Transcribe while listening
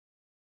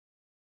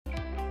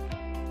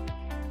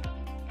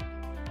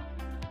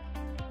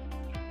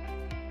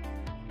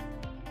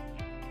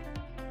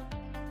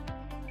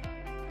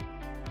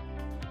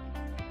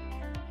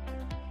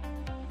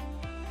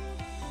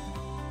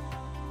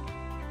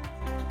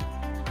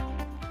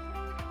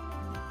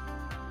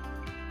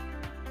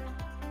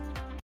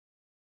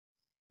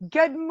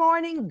Good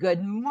morning,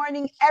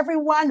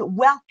 everyone.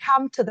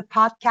 Welcome to the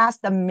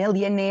podcast, The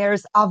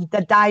Millionaires of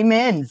the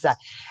Diamonds.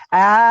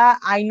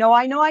 I know.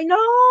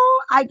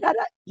 I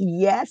gotta,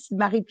 yes,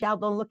 Marie Pierre,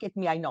 don't look at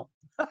me. I know.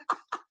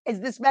 Is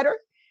this better?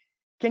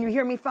 Can you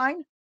hear me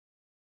fine?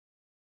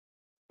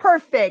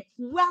 Perfect.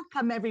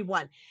 Welcome,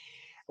 everyone.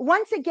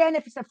 Once again,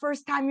 if it's the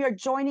first time you're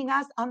joining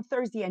us on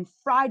Thursday and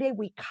Friday,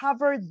 we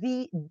cover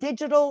the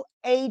digital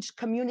age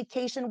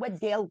communication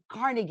with Dale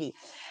Carnegie.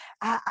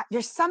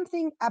 There's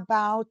something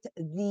about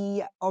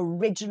the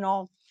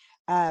original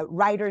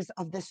writers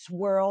of this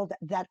world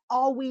that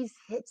always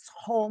hits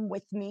home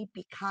with me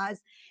because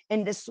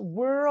in this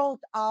world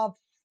of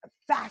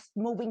fast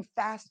moving,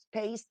 fast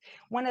paced,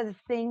 one of the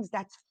things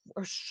that's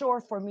for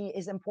sure for me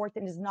is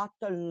important is not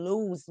to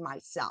lose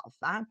myself.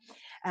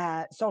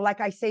 So,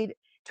 like I say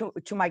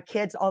to my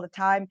kids all the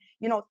time,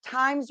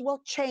 times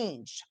will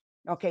change.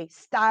 Okay,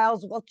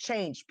 styles will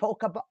change.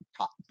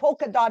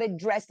 Polka dotted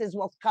dresses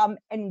will come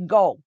and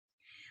go,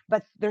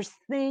 but there's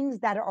things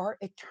that are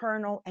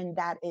eternal, and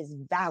that is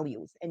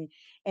values. And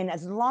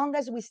as long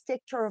as we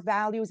stick to our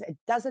values, it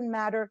doesn't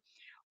matter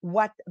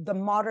what the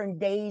modern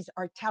days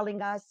are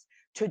telling us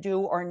to do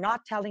or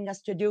not telling us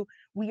to do.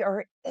 We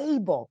are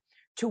able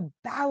to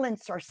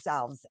balance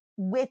ourselves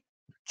with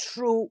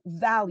true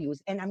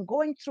values. And I'm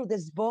going through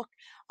this book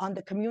on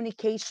the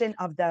communication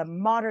of the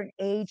modern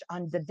age,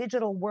 on the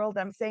digital world.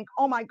 I'm saying,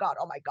 oh my God,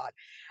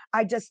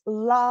 I just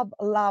love,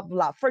 love,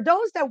 love. For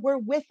those that were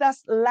with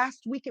us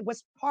last week, it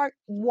was part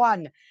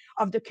one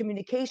of the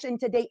communication.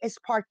 Today is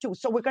part two.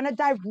 So we're going to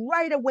dive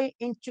right away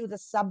into the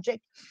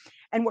subject,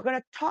 and we're going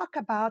to talk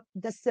about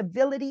the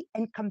civility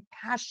and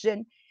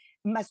compassion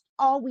must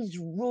always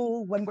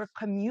rule when we're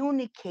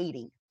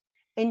communicating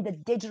in the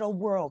digital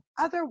world.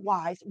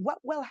 Otherwise, what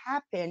will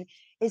happen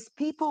is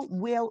people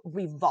will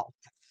revolt.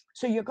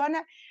 So you're going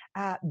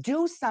to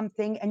do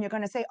something and you're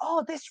going to say,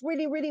 oh, this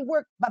really, really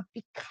worked. But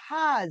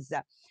because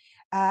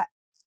uh,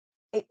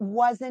 it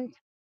wasn't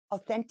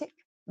authentic,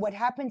 what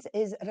happens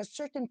is at a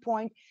certain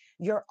point,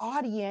 your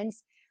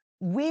audience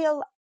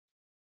will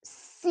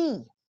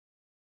see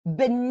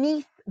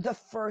beneath the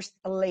first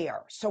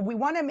layer. So we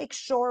want to make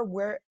sure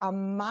we're a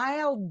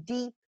mile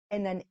deep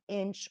and an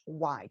inch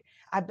wide.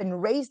 I've been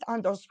raised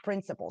on those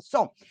principles.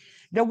 So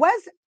there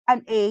was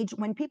an age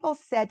when people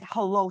said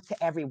hello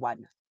to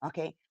everyone.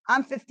 Okay.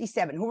 I'm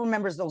 57. Who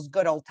remembers those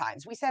good old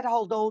times? We said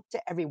hello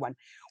to everyone.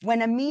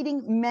 When a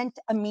meeting meant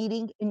a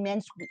meeting, it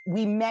meant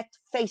we met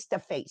face to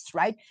face,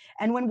 right?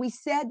 And when we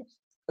said,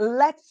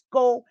 let's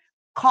go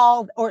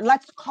called or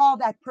let's call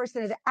that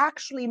person, it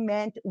actually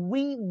meant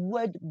we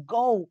would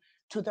go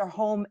to their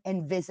home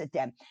and visit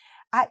them.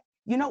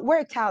 We're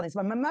Italians,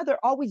 but my mother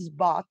always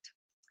bought,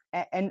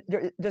 and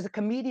there's a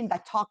comedian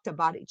that talked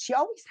about it. She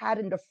always had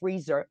in the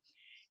freezer.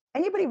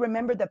 Anybody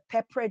remember the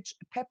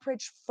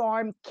Pepperidge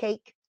Farm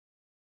cake,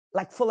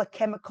 like full of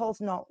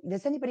chemicals? No,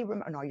 does anybody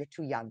remember? No, you're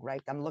too young,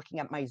 right? I'm looking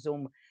at my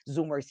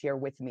Zoomers here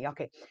with me.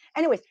 Okay.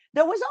 Anyways,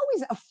 there was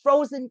always a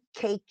frozen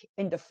cake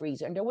in the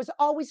freezer, and there was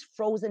always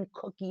frozen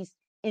cookies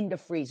in the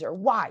freezer.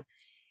 Why?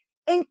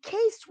 In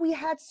case we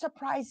had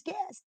surprise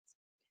guests.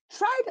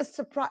 Try to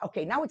surprise.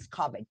 Okay, now it's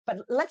COVID, but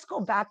let's go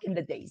back in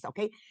the days.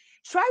 Okay,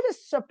 try to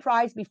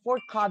surprise before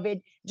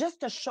COVID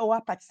just to show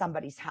up at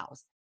somebody's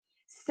house.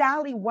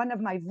 Sally, one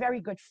of my very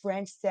good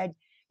friends, said,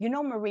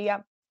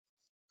 Maria,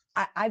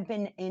 I've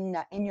been in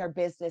your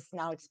business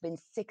now. It's been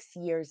 6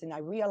 years, and I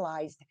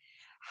realized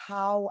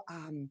how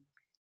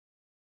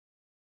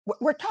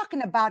we're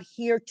talking about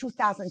here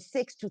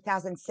 2006,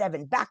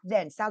 2007. Back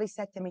then, Sally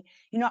said to me,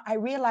 I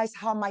realized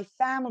how my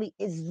family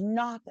is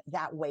not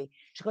that way.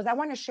 She goes, I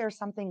want to share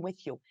something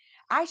with you.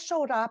 I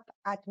showed up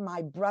at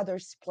my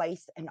brother's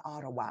place in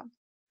Ottawa.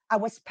 I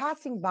was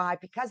passing by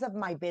because of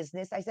my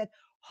business. I said,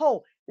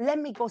 oh, let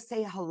me go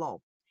say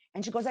hello.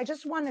 And she goes, I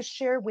just want to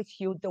share with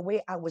you the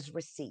way I was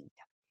received,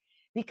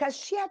 because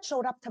she had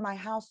showed up to my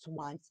house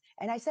once,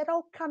 and I said,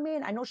 oh, come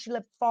in. I know she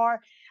lived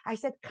far. I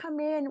said, come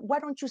in. Why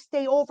don't you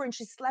stay over? And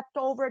she slept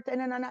over.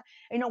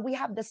 We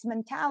have this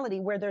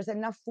mentality where there's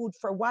enough food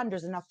for one,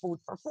 there's enough food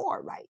for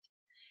four, right?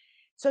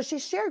 So she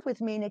shared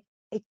with me, and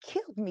it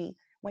killed me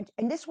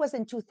and this was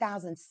in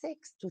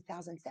 2006,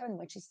 2007,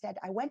 when she said,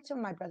 I went to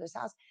my brother's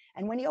house,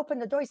 and when he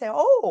opened the door, he said,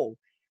 oh,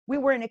 we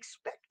weren't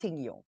expecting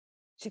you.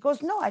 She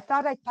goes, no, I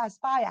thought I'd pass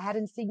by. I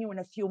hadn't seen you in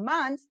a few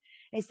months.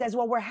 And he says,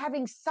 well, we're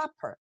having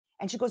supper.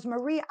 And she goes,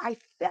 Maria, I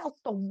felt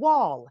the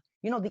wall,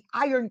 the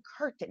iron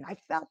curtain. I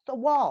felt the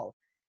wall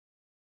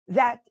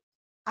that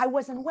I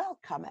wasn't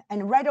welcome.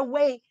 And right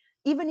away,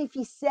 even if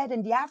he said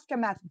in the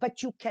aftermath,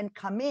 but you can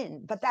come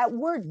in, but that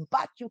word,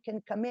 but you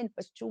can come in,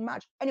 was too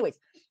much. Anyways,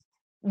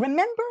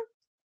 remember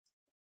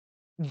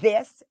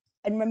this.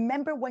 And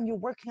remember, when you're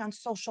working on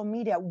social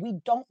media, we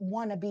don't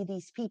want to be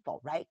these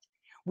people, right?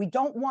 We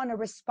don't want to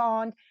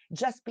respond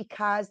just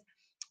because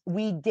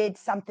we did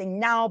something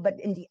now, but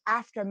in the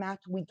aftermath,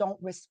 we don't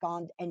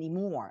respond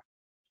anymore.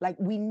 Like,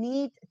 we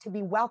need to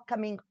be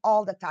welcoming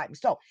all the time.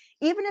 So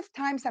even if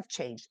times have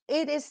changed,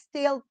 it is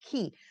still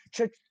key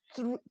to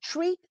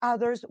treat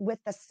others with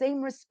the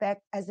same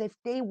respect as if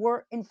they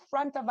were in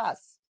front of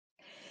us.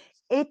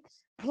 It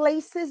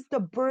places the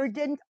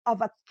burden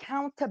of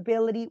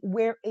accountability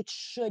where it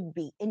should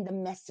be, in the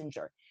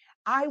messenger.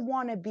 I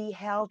want to be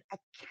held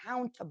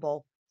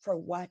accountable for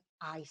what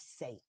I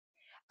say.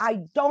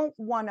 I don't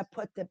want to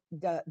put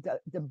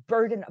the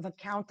burden of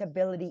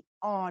accountability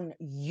on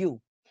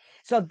you.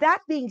 So,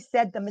 that being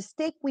said, the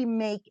mistake we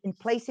make in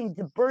placing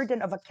the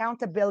burden of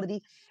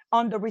accountability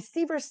on the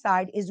receiver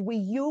side is we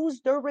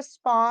use the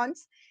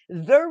response,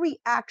 the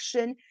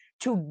reaction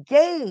to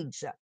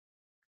gauge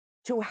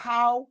to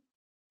how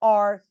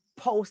our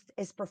post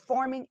is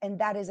performing. And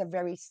that is a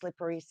very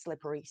slippery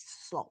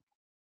slope.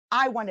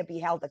 I want to be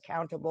held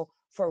accountable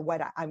for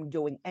what I'm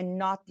doing and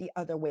not the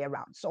other way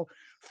around. So,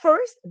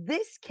 first,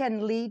 this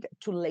can lead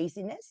to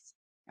laziness.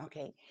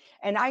 Okay.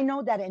 And I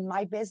know that in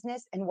my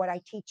business and what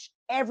I teach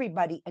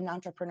everybody in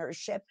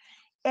entrepreneurship,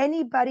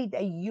 anybody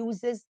that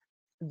uses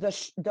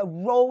the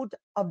road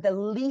of the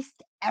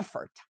least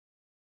effort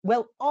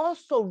will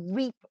also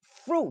reap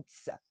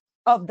fruits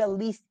of the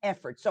least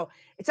effort. So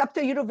it's up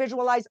to you to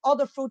visualize all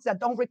the fruits that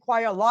don't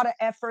require a lot of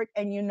effort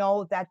and you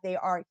know that they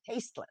are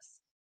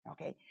tasteless.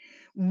 Okay.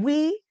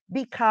 We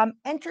become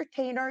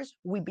entertainers,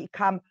 we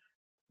become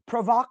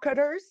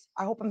provocateurs.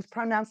 I hope I'm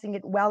pronouncing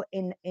it well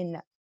in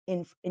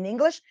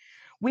English.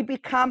 We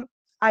become,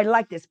 I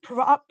like this,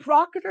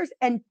 provocateurs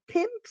and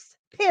pimps.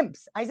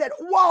 Pimps. I said,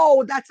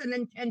 whoa, that's an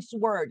intense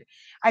word.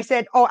 I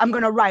said, oh, I'm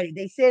going to write it.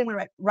 They say I'm going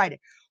to write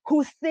it.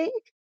 Who think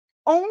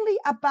only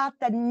about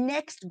the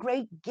next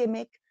great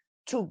gimmick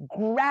to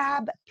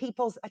grab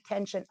people's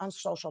attention on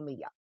social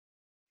media.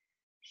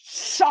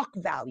 Shock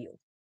value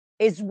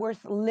is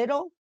worth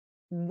little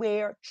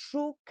where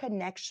true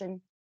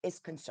connection is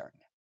concerned.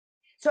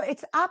 So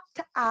it's up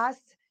to us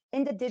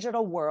in the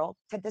digital world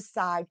to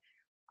decide,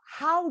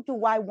 how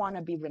do I want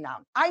to be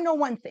renowned? I know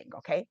one thing,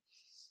 okay?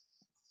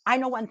 I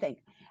know one thing.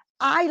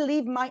 I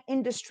leave my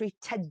industry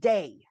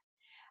today.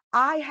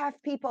 I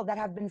have people that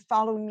have been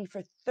following me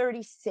for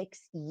 36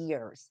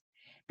 years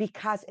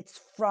because it's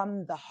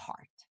from the heart.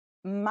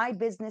 My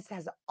business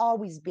has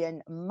always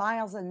been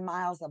miles and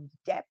miles of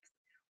depth,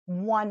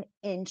 1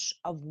 inch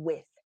of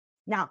width.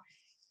 Now,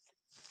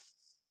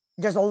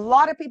 there's a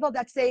lot of people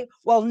that say,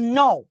 well,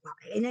 no.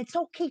 And it's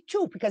okay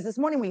too, because this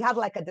morning we had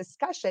like a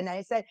discussion and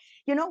I said,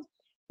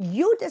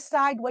 you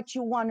decide what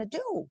you want to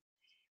do.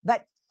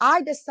 But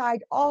I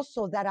decide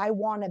also that I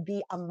want to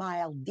be a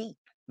mile deep,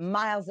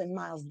 miles and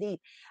miles deep.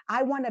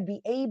 I want to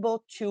be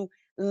able to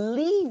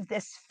leave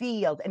this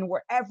field, and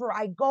wherever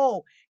I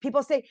go,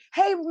 people say,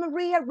 hey,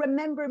 Maria,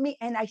 remember me.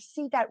 And I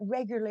see that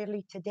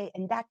regularly today,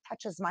 and that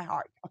touches my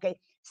heart. Okay.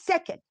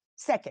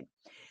 Second,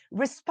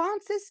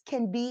 responses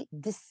can be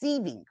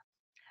deceiving.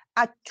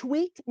 A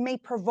tweet may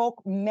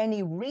provoke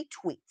many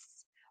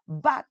retweets,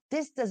 but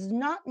this does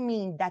not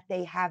mean that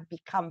they have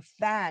become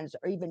fans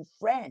or even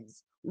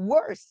friends.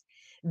 Worse,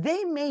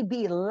 they may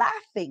be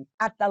laughing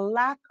at the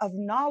lack of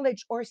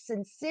knowledge or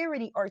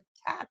sincerity or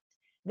tact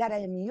that I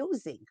am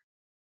using.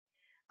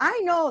 I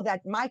know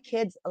that my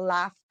kids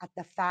laugh at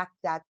the fact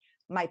that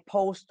my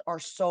posts are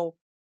so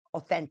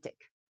authentic.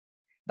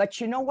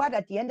 But you know what?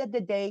 At the end of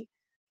the day,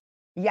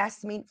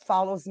 Yasmin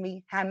follows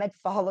me, Hamed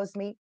follows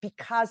me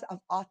because of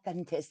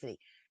authenticity.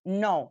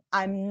 No,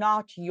 I'm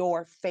not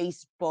your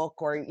Facebook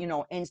or,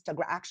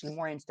 Instagram, actually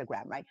more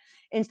Instagram, right?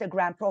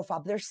 Instagram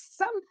profile. There's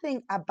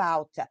something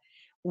about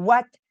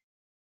what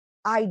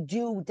I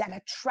do that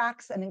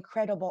attracts an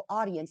incredible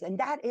audience. And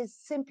that is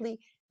simply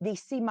they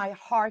see my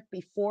heart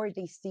before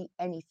they see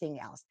anything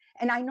else.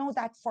 And I know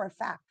that for a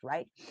fact,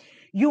 right?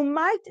 You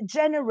might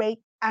generate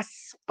a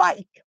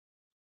spike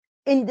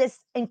in this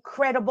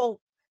incredible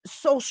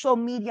social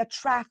media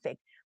traffic.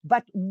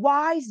 But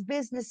wise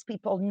business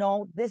people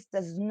know this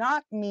does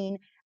not mean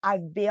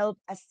I've built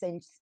a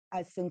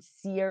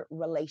sincere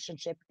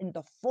relationship in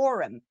the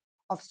forum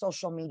of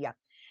social media.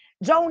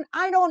 Joan,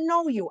 I don't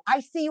know you. I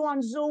see you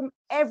on Zoom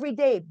every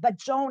day, but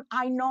Joan,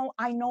 I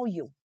know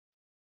you.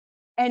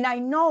 And I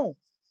know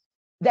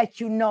that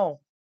you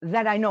know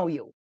that I know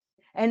you.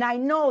 And I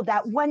know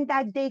that when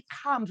that day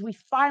comes, we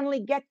finally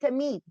get to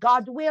meet,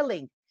 God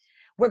willing,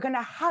 we're going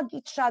to hug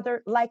each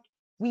other like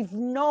we've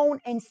known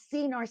and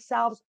seen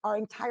ourselves our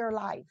entire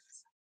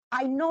lives.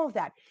 I know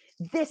that.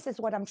 This is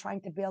what I'm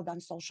trying to build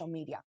on social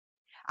media.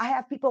 I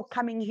have people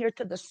coming here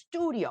to the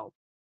studio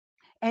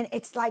and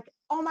it's like,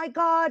 oh my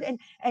God. And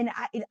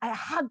I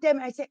hug them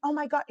and I say, oh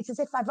my God, it's as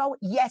if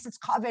yes, it's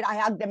COVID. I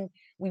hug them.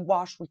 We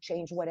wash, we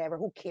change, whatever.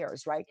 Who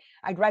cares, right?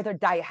 I'd rather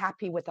die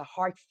happy with a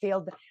heart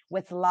filled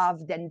with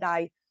love than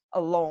die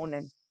alone.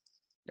 And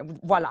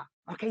voila.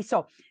 Okay,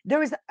 so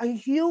there is a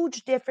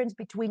huge difference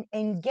between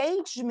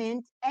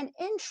engagement and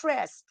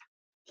interest.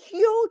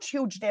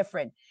 Huge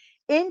difference.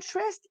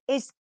 Interest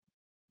is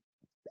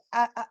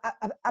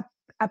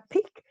a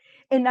peak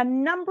in a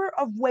number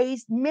of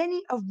ways,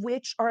 many of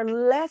which are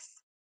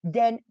less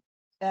than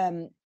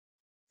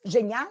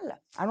genial.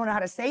 I don't know how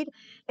to say it.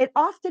 It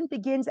often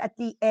begins at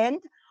the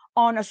end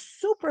on a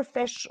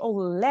superficial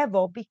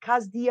level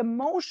because the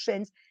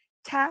emotions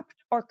tapped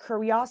or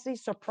curiosity,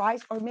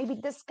 surprise, or maybe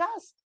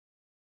disgust.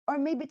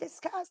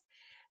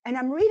 And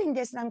I'm reading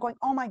this and I'm going,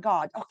 oh my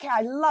God, okay,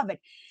 I love it.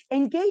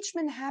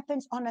 Engagement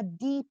happens on a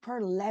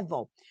deeper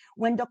level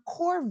when the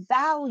core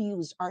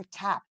values are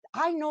tapped.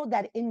 I know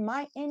that in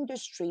my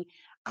industry,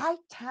 I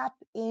tap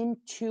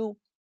into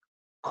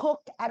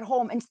cooked at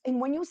home. And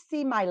when you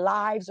see my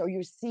lives or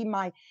you see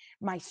my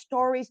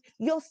stories,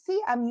 you'll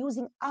see I'm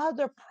using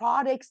other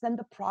products than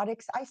the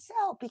products I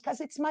sell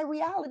because it's my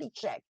reality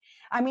check.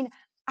 I mean,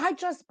 I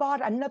just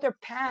bought another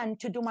pan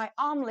to do my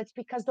omelets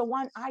because the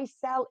one I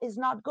sell is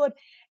not good.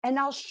 And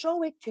I'll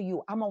show it to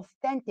you. I'm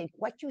authentic.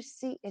 What you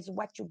see is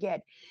what you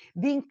get.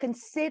 Being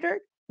considered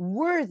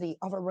worthy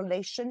of a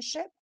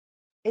relationship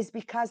is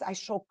because I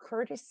show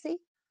courtesy,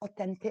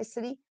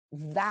 authenticity,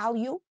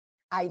 value.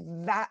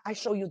 I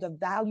show you the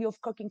value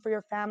of cooking for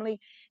your family.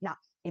 Now,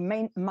 it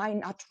might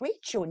not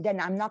reach you, and then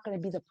I'm not going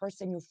to be the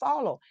person you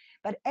follow.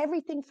 But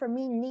everything for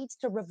me needs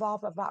to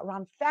revolve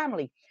around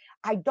family.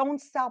 I don't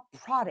sell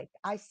product,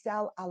 I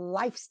sell a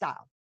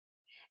lifestyle.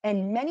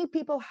 And many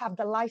people have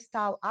the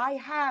lifestyle I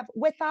have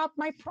without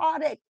my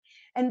product.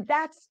 And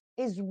that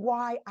is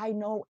why I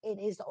know it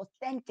is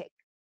authentic.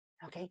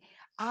 Okay.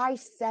 I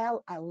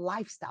sell a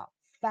lifestyle,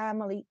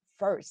 family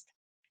first.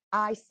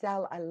 I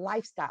sell a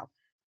lifestyle,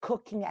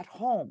 cooking at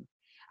home.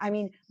 I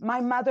mean, my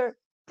mother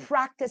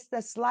practiced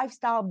this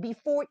lifestyle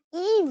before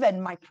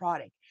even my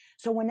product.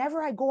 So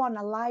whenever I go on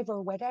a live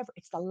or whatever,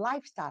 it's the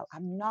lifestyle.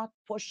 I'm not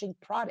pushing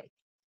product.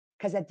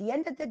 Because at the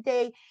end of the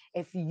day,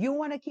 if you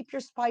want to keep your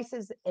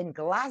spices in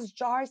glass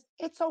jars,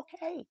 it's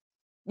okay.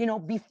 You know,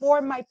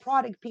 before my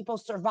product, people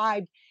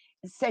survived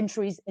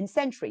centuries and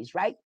centuries,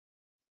 right?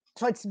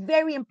 So it's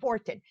very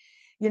important,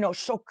 you know,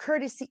 show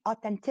courtesy,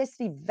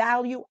 authenticity,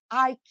 value,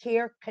 I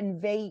care,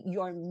 convey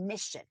your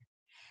mission.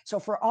 So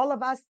for all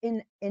of us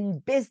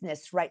in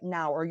business right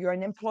now, or you're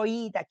an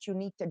employee that you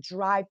need to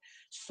drive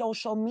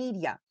social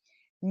media,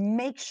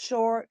 make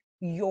sure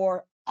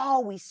you're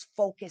always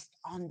focused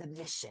on the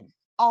mission.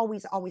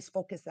 Always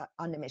focus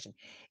on the mission.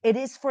 It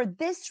is for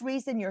this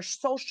reason your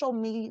social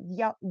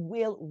media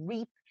will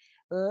reap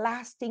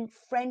lasting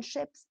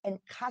friendships and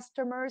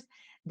customers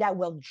that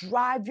will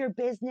drive your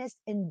business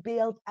and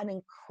build an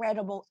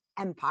incredible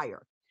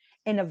empire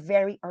in a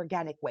very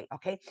organic way.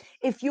 Okay.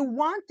 If you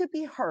want to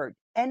be heard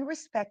and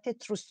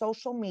respected through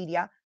social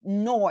media,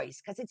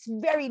 noise, because it's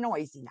very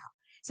noisy now.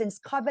 Since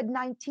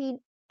COVID-19,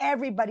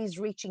 everybody's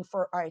reaching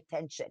for our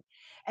attention.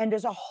 And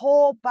there's a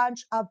whole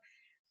bunch of,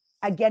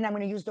 again, I'm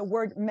going to use the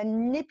word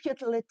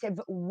manipulative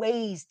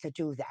ways to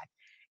do that.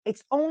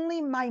 It's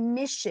only my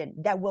mission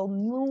that will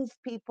move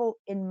people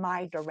in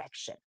my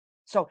direction.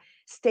 So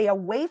stay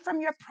away from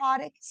your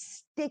product,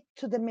 stick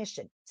to the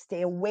mission.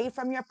 Stay away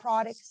from your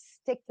product,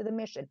 stick to the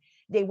mission.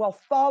 They will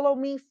follow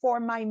me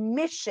for my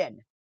mission,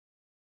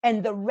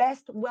 and the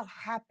rest will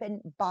happen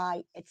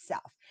by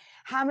itself.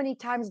 How many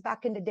times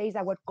back in the days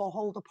I would go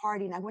hold a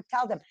party and I would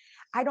tell them,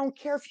 I don't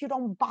care if you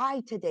don't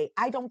buy today.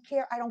 I don't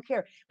care. I don't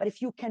care. But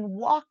if you can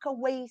walk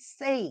away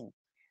saying,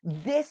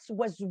 this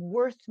was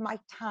worth my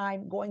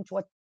time going to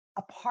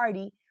a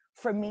party,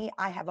 for me,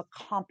 I have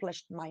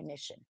accomplished my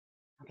mission.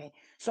 Okay.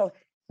 So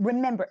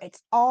remember,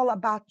 it's all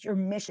about your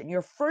mission.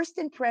 Your first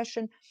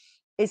impression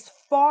is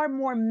far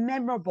more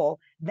memorable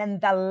than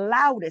the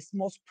loudest,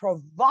 most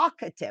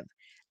provocative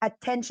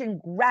attention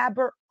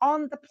grabber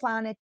on the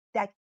planet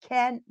that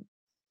can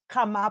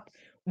come up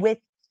with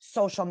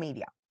social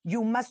media.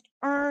 You must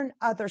earn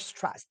others'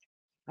 trust.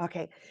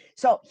 Okay,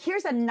 so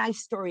here's a nice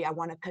story I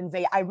want to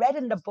convey. I read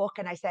in the book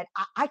and I said,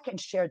 I can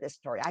share this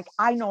story.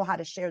 I know how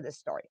to share this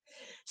story.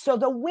 So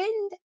the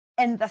wind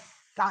and the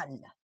sun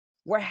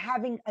were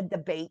having a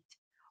debate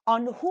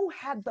on who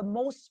had the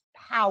most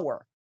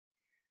power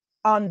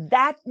on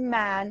that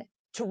man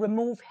to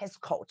remove his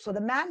coat. So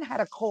the man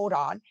had a coat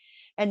on,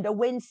 and the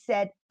wind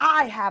said,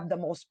 I have the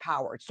most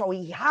power. So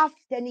he huffed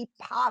and he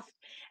puffed,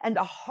 and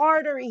the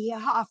harder he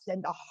huffed,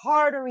 and the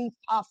harder he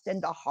puffed,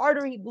 and the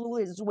harder he blew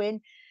his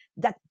wind,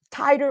 the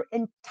tighter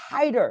and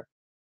tighter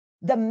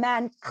the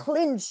man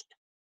clinched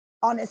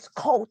on his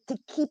coat to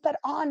keep it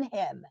on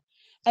him.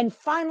 And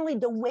finally,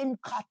 the wind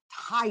got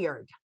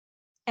tired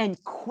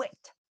and quit.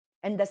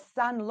 And the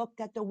sun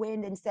looked at the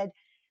wind and said,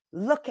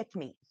 look at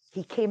me.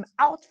 He came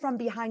out from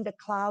behind the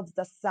clouds,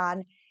 the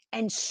sun,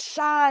 and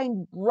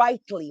shined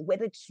brightly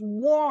with its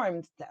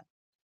warmth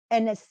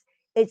and his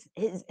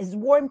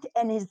warmth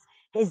and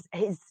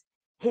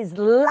his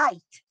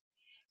light.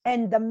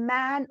 And the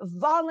man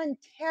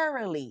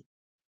voluntarily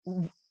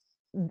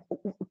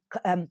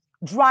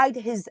dried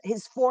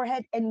his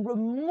forehead and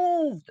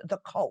removed the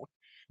coat.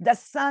 The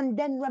sun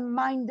then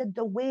reminded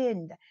the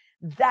wind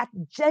that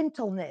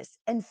gentleness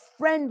and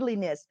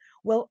friendliness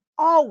will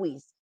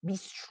always be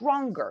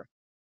stronger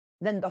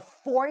than the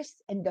force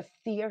and the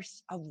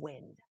fierce of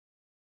wind.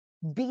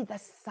 Be the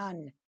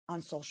sun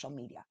on social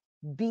media.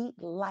 Be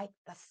like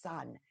the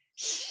sun.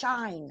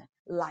 Shine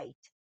light.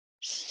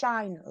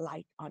 Shine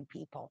light on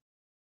people.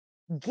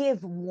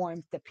 Give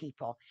warmth to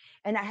people.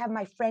 And I have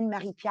my friend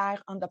Marie-Pierre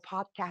on the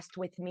podcast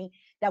with me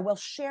that will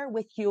share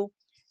with you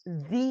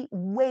the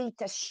way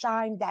to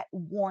shine that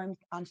warmth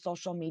on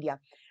social media.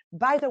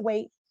 By the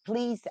way,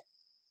 please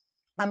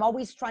I'm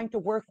always trying to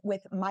work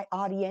with my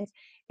audience.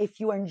 If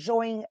you're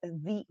enjoying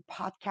the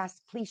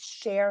podcast, please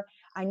share.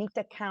 I need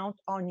to count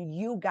on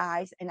you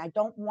guys, and I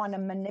don't want to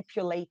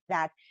manipulate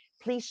that.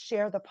 Please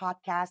share the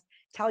podcast.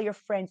 Tell your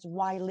friends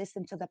why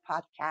listen to the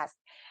podcast.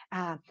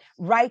 Uh,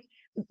 right?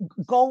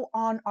 Go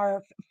on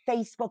our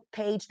Facebook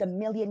page, The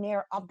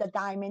Millionaire of the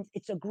Diamonds.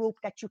 It's a group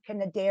that you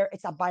can adhere.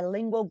 It's a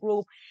bilingual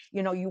group.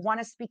 You know, you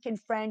want to speak in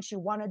French, you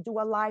want to do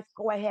a live,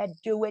 go ahead,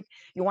 do it.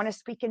 You want to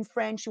speak in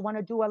French, you want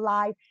to do a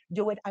live,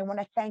 do it. I want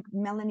to thank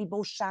Melanie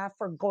Beauchamp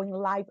for going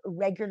live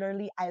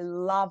regularly. I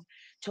love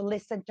to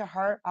listen to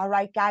her. All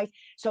right, guys.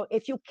 So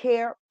if you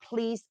care,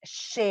 please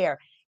share.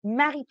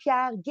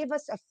 Marie-Pierre, give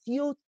us a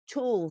few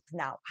tools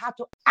now, how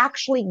to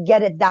actually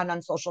get it done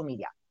on social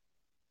media.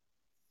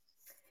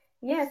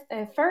 Yes,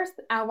 first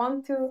I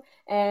want to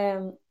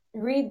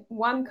read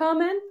one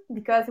comment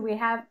because we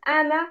have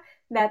Anna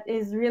that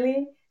is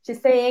really,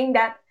 she's saying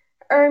that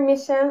her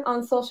mission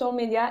on social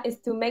media is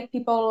to make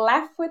people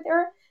laugh with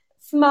her,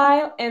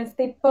 smile, and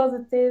stay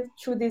positive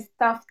through this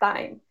tough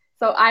time.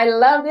 So I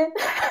loved it.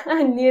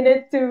 I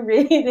needed to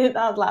read it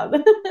out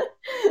loud.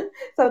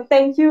 So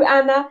thank you,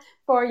 Anna,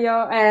 for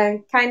your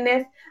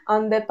kindness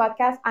on the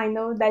podcast. I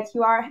know that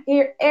you are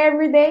here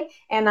every day,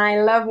 and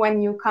I love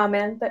when you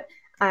comment.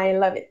 I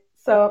love it.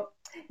 So,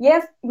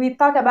 yes, we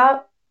talk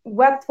about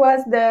what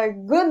was the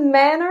good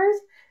manners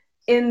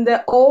in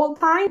the old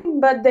time,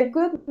 but the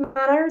good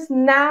manners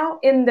now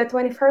in the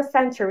 21st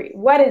century.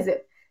 What is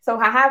it? So,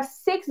 I have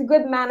 6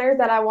 good manners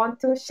that I want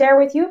to share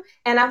with you.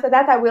 And after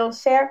that, I will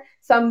share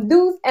some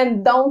do's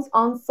and don'ts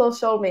on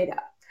social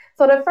media.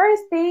 So, the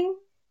first thing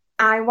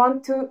I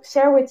want to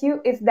share with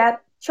you is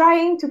that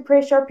trying to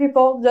pressure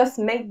people just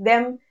make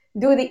them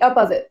do the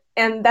opposite.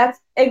 And that's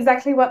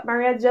exactly what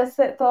Maria just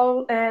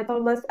told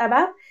us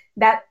about,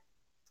 that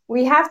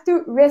we have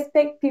to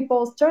respect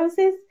people's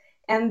choices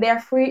and their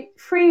free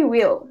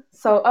will.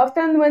 So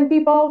often when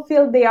people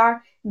feel they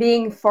are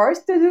being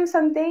forced to do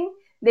something,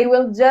 they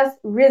will just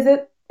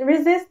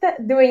resist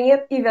doing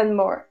it even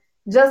more.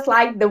 Just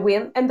like the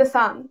wind and the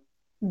sun.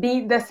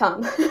 Be the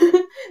sun.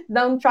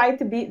 Don't try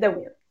to be the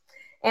wind.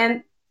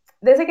 And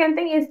the second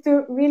thing is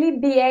to really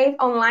behave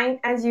online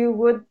as you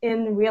would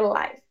in real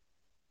life.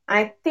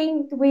 I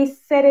think we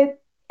said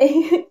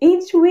it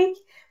each week,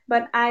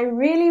 but I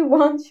really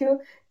want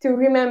you to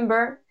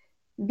remember,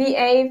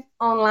 behave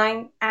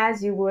online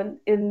as you would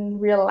in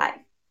real life.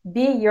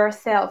 Be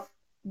yourself.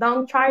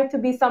 Don't try to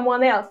be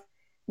someone else.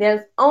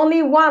 There's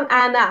only one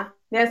Anna.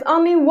 There's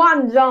only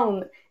one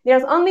Joan.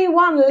 There's only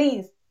one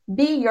Liz.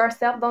 Be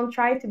yourself. Don't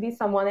try to be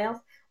someone else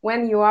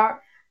when you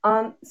are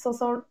on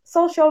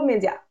social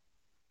media.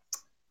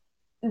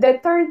 The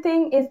third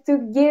thing is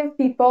to give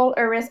people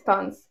a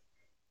response,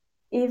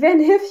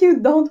 even if you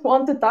don't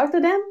want to talk to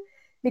them.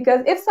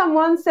 Because if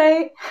someone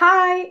say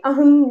hi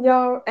on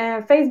your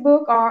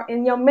Facebook or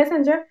in your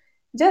messenger,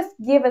 just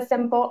give a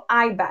simple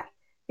hi back,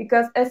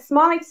 because a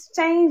small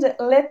exchange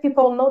let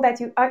people know that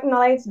you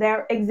acknowledge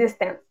their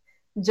existence.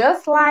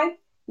 Just like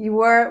you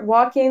were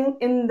walking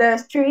in the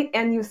street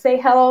and you say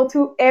hello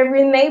to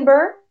every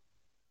neighbor,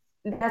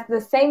 that's the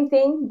same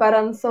thing, but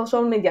on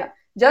social media.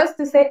 Just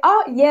to say,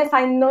 oh, yes,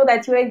 I know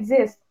that you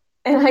exist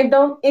and I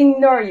don't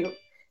ignore you.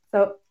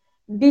 So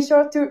be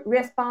sure to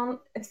respond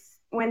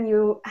when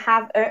you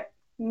have a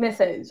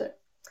message.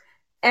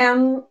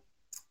 And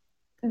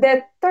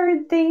the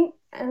third thing,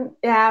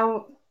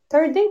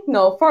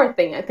 fourth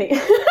thing, I think.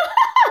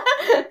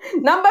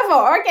 Number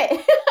 4, okay.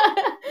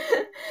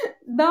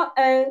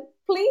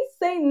 Please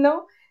say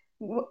no,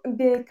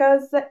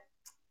 because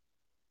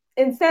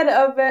instead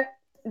of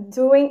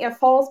doing a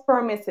false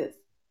promises.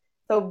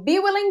 So be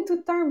willing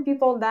to turn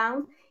people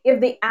down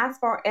if they ask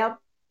for help,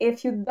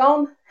 if you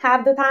don't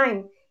have the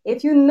time,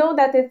 if you know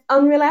that it's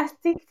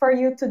unrealistic for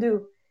you to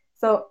do.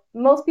 So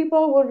most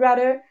people would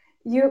rather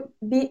you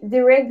be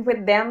direct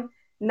with them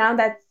now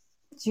that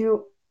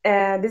you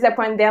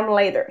disappoint them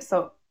later.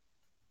 So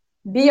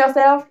be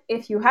yourself.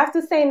 If you have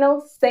to say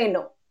no, say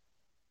no.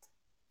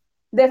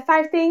 The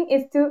fifth thing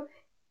is to,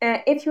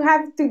 if you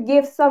have to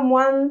give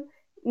someone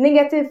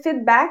negative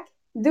feedback,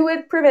 do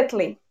it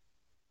privately.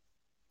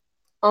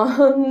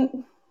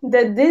 On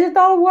the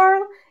digital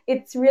world,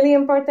 it's really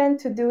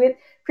important to do it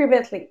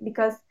privately,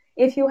 because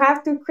if you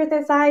have to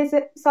criticize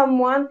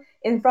someone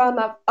in front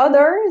of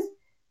others,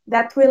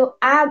 that will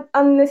add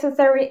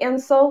unnecessary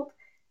insult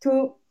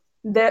to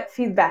the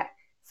feedback.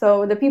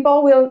 So the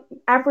people will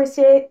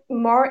appreciate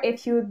more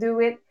if you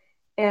do it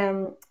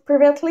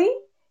privately,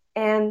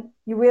 and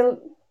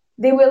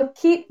they will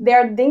keep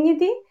their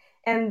dignity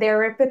and their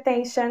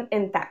reputation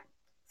intact.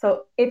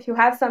 So if you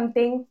have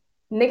something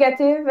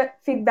negative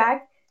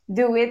feedback,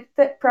 do it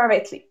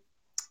privately.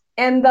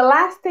 And the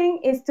last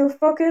thing is to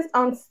focus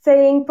on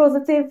saying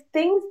positive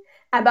things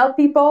about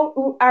people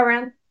who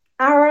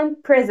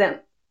aren't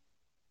present.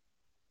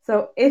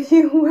 So if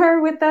you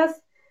were with us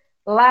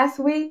last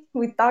week,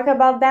 we talked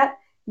about that.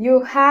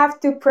 You have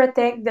to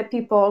protect the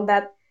people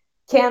that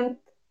can't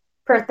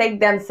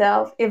protect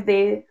themselves if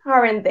they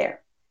aren't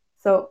there.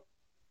 So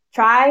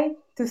try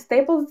to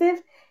stay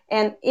positive,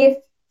 and if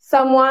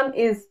someone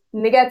is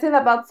negative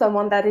about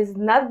someone that is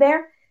not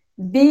there,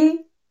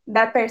 be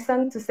that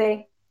person to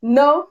say,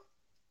 no,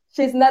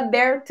 she's not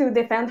there to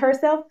defend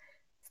herself.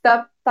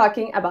 Stop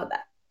talking about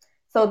that.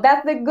 So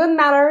that's the good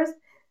manners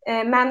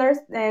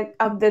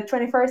of the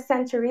 21st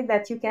century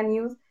that you can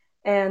use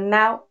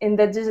now in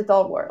the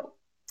digital world.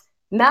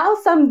 Now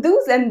some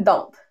do's and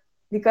don't,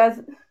 because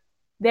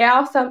there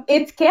are some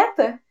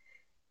etiquette,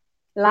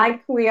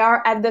 like we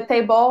are at the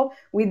table,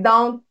 we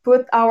don't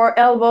put our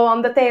elbow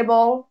on the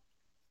table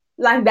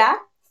like that.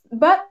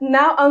 But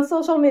now on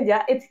social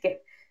media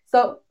etiquette.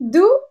 So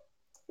do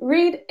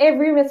read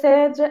every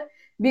message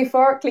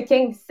before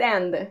clicking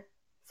send.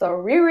 So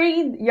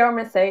reread your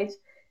message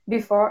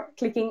before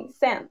clicking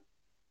send.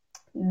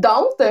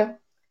 Don't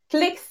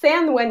click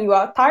send when you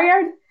are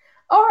tired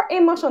or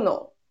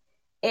emotional.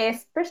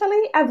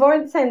 Especially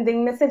avoid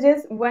sending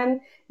messages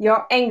when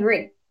you're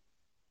angry,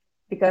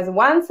 because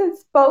once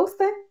it's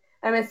posted,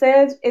 a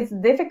message is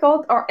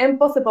difficult or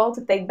impossible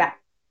to take back.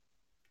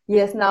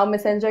 Yes, now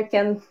Messenger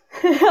can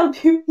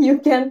help you. You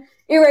can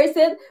erase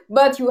it,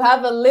 but you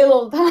have a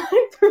little time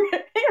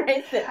to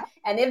erase it.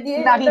 And if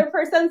the other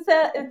person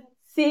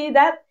see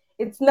that,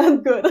 it's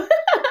not good.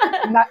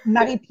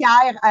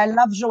 Marie-Pierre, I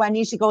love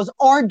Joanie. She goes,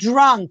 or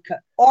drunk,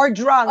 or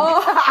drunk.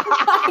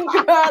 Oh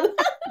my God.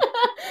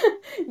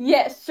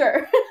 Yes,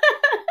 sure.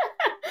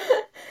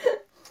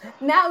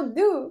 Now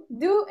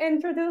do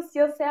introduce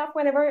yourself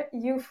whenever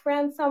you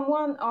friend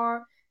someone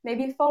or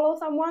maybe follow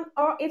someone,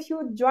 or if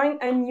you join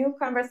a new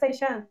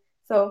conversation.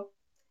 So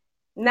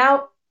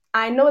now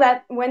I know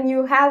that when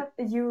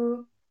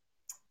you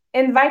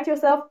invite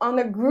yourself on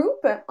a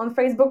group, on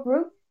Facebook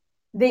group,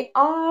 they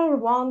all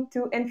want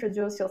to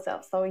introduce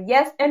yourself. So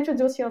yes,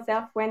 introduce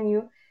yourself when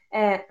you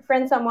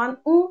friend someone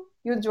who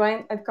you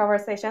join a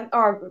conversation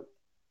or a group.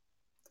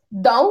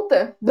 Don't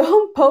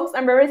post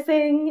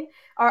embarrassing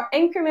or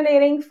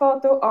incriminating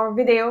photo or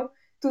video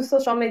to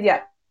social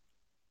media,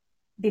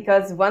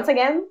 because once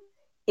again,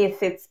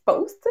 if it's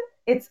posted,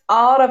 it's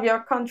out of your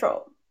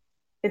control.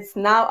 It's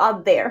now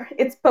out there.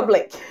 It's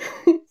public.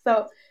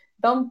 So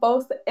don't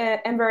post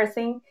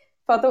embarrassing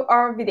photo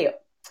or video.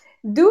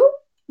 Do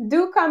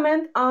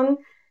comment on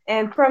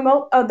and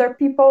promote other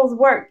people's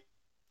work.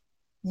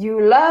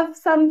 You love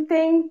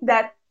something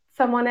that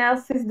someone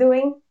else is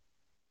doing,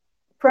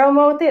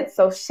 promote it.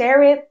 So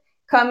share it,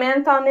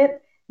 comment on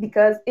it,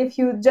 because if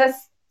you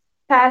just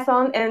pass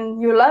on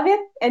and you love it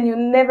and you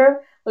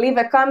never leave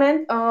a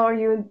comment or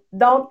you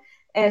don't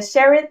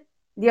share it,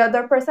 the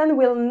other person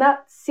will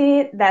not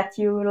see that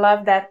you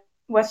love that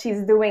what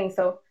she's doing.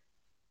 So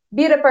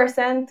be the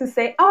person to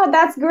say, oh,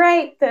 that's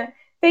great,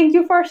 thank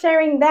you for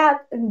sharing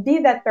that. Be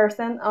that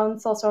person on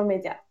social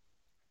media.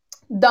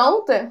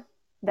 Don't,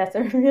 that's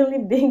a really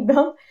big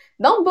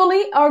don't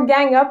bully or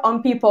gang up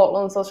on people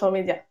on social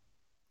media.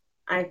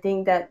 I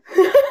think that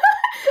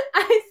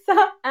I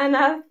saw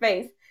Anna's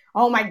face.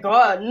 Oh my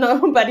God,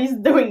 nobody's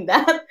doing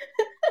that.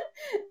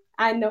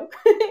 I know.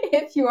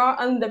 If you are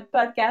on the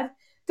podcast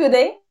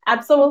today,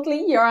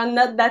 absolutely, you are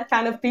not that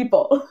kind of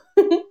people.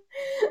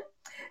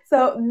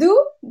 So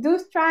do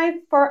strive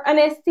for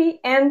honesty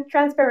and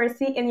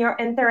transparency in your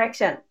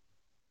interaction.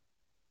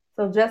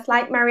 So just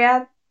like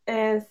Maria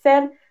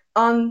said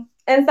on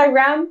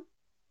Instagram,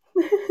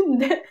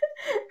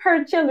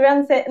 her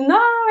children say,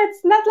 no,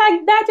 it's not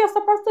like that, you're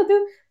supposed to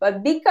do.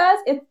 But because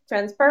it's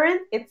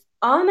transparent, it's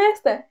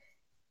honest,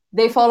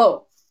 they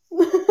follow.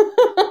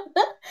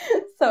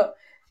 So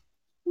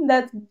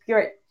that's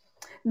great.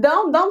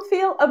 Don't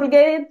feel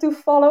obligated to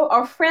follow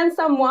or friend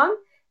someone,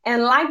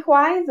 and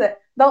likewise,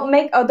 don't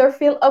make others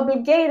feel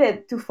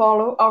obligated to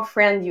follow or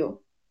friend you.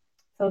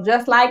 So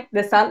just like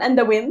the sun and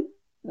the wind,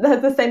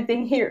 that's the same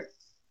thing here.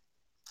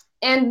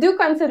 And do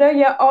consider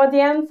your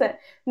audience,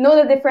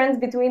 know the difference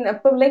between a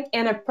public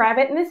and a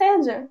private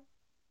message.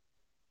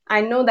 I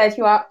know that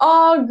you are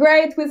all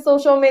great with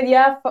social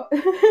media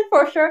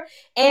for sure,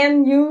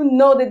 and you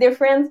know the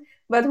difference,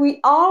 but we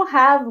all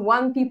have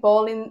one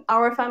people in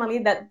our family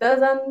that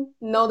doesn't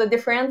know the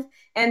difference,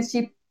 and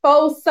she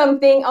posts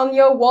something on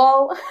your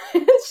wall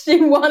and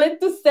she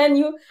wanted to send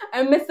you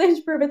a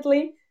message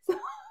privately.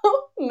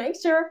 So make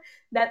sure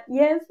that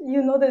yes,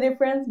 you know the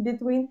difference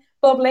between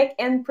public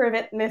and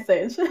private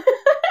message.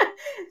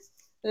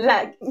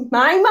 Like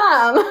my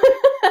mom.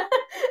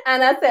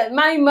 And I said,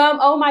 my mom,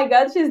 oh my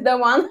God, she's the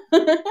one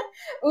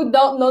who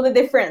don't know the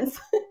difference.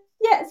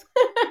 Yes.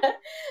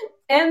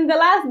 And the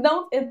last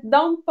don't is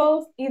don't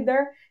post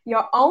either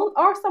your own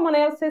or someone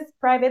else's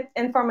private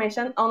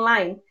information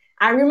online.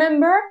 I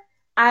remember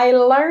I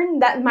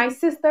learned that my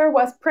sister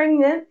was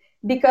pregnant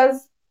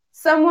because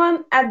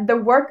someone at the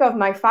work of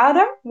my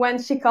father,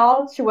 when she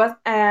called, she was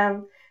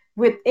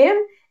with him,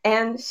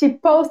 and she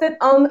posted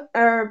on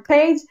her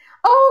page,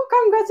 oh,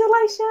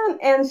 congratulations,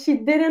 and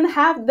she didn't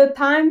have the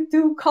time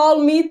to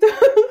call me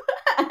to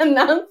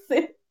announce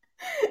it.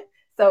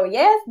 So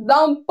yes,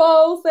 don't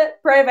post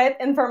private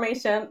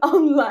information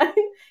online,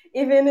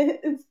 even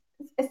if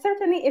it's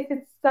certainly if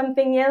it's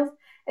something else,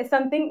 it's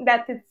something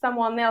that it's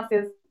someone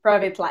else's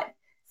private life.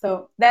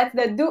 So that's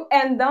the do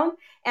and don't,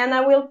 and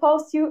I will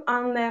post you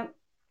on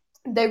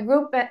the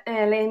group,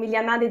 Les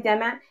Millionnaires des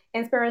Diamants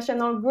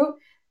Inspirational Group,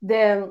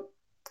 the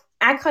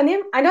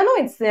acronym, I don't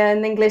know, it's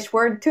an English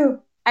word too.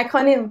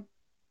 Acronym.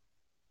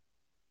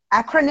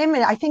 Acronym,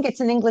 I think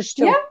it's in English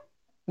Yeah? too.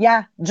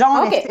 Yeah,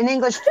 John, it's Okay. in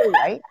English too,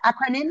 right?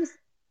 Acronyms?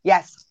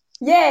 Yes.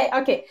 Yeah,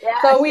 okay.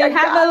 Yes, So we I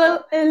have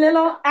got a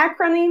little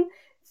acronym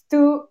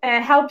to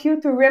help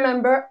you to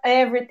remember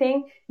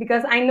everything,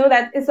 because I know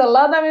that it's a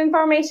lot of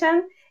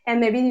information and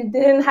maybe you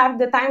didn't have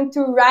the time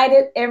to write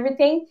it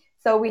everything.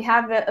 So we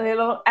have a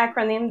little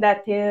acronym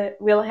that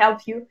will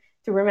help you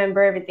to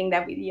remember everything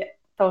that we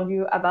told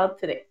you about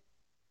today.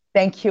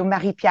 Thank you,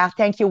 Marie-Pierre.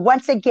 Thank you.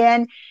 Once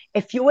again,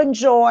 if you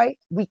enjoy,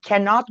 we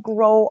cannot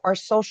grow our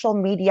social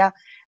media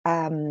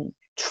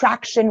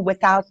traction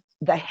without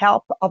the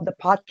help of the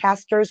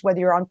podcasters, whether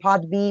you're on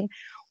Podbean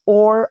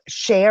or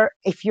share.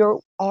 If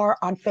you are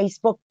on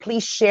Facebook,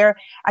 please share.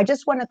 I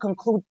just want to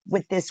conclude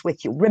with this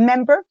with you.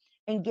 Remember,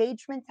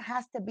 engagement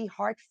has to be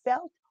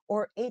heartfelt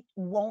or it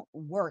won't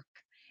work.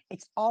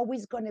 It's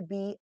always going to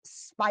be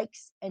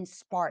spikes and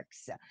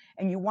sparks.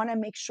 And you want to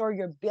make sure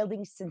you're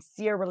building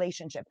sincere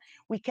relationship.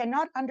 We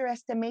cannot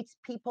underestimate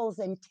people's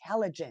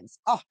intelligence.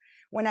 Oh,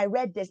 when I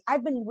read this,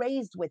 I've been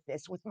raised with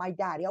this with my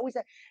dad. He always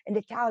said in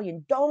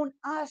Italian, don't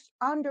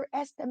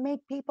underestimate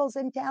people's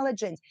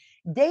intelligence.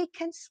 They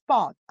can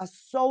spot a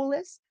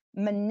soulless,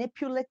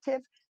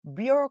 manipulative,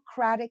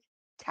 bureaucratic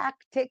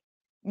tactic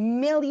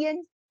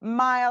millions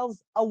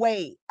miles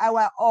away. I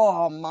went,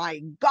 oh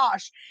my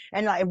gosh.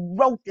 And I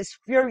wrote this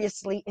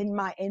furiously in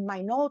my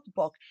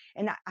notebook.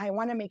 And I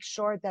want to make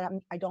sure that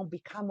I don't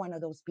become one of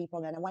those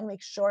people. And I want to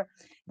make sure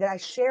that I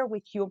share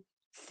with you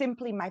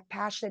simply my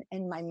passion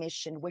and my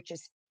mission, which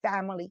is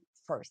family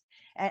first.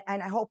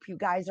 And I hope you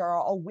guys are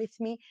all with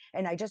me.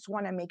 And I just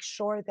want to make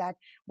sure that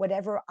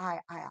whatever I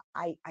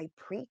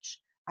preach,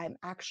 I'm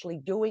actually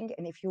doing.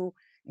 And if you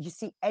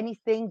see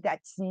anything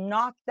that's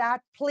not that,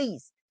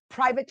 please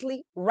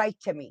privately write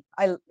to me.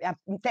 I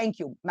thank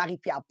you,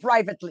 Marie-Pierre,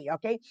 privately.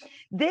 Okay,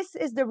 this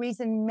is the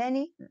reason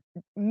many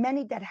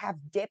that have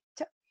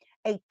dipped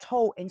a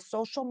toe in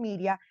social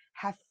media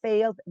have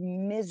failed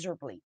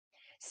miserably,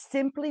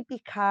 simply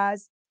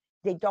because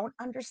they don't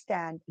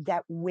understand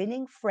that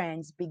winning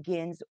friends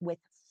begins with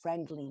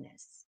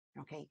friendliness.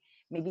 Okay,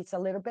 maybe it's a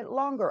little bit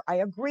longer. I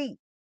agree,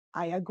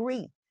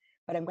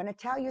 but I'm going to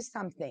tell you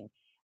something.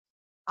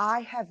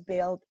 I have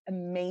built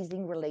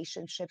amazing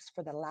relationships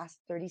for the last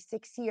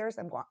 36 years.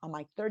 I'm going on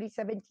my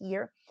 37th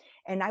year.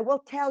 And I will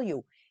tell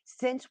you,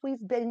 since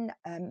we've been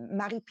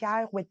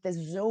Marie-Pierre with the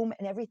Zoom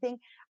and everything,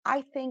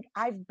 I think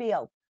I've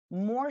built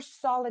more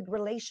solid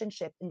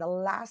relationship in the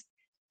last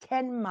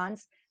 10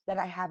 months that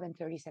I have in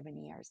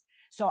 37 years.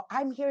 So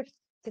I'm here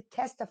to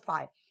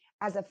testify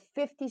as a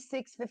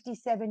 56,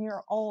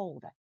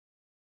 57-year-old.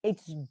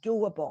 It's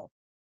doable.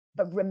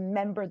 But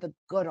remember the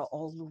good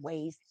old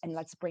ways and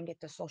let's bring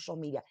it to social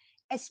media,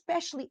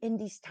 especially in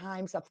these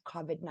times of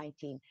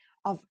COVID-19,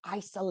 of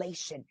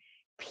isolation.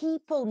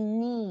 People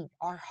need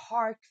our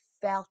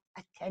heartfelt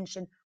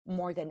attention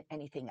more than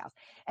anything else.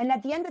 And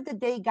at the end of the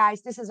day,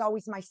 guys, this is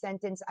always my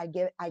sentence I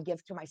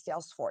give to my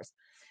sales force.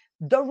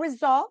 The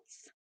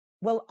results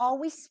will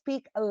always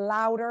speak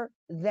louder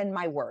than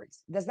my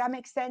words. Does that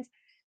make sense?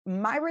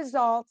 My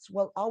results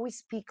will always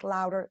speak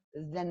louder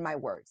than my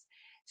words.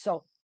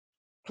 So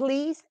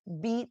please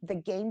be the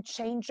game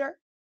changer.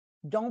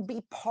 Don't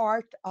be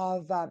part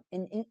of,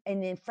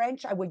 in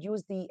French, I would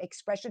use the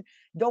expression,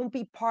 don't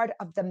be part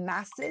of the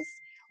masses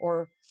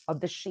or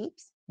of the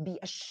sheeps. Be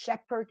a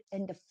shepherd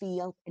in the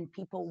field and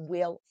people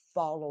will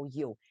follow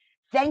you.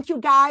 Thank you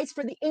guys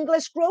for the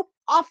English group.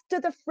 Off to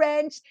the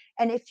French.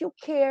 And if you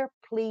care,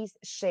 please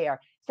share.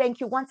 Thank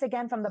you once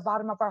again from the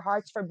bottom of our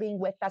hearts for being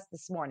with us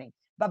this morning.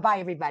 Bye-bye,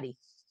 everybody.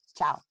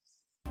 Ciao.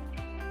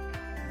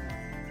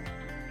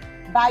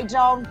 Bye,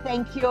 Joan.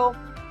 Thank you.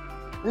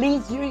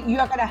 Lise,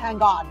 you're going to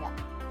hang on.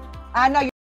 I know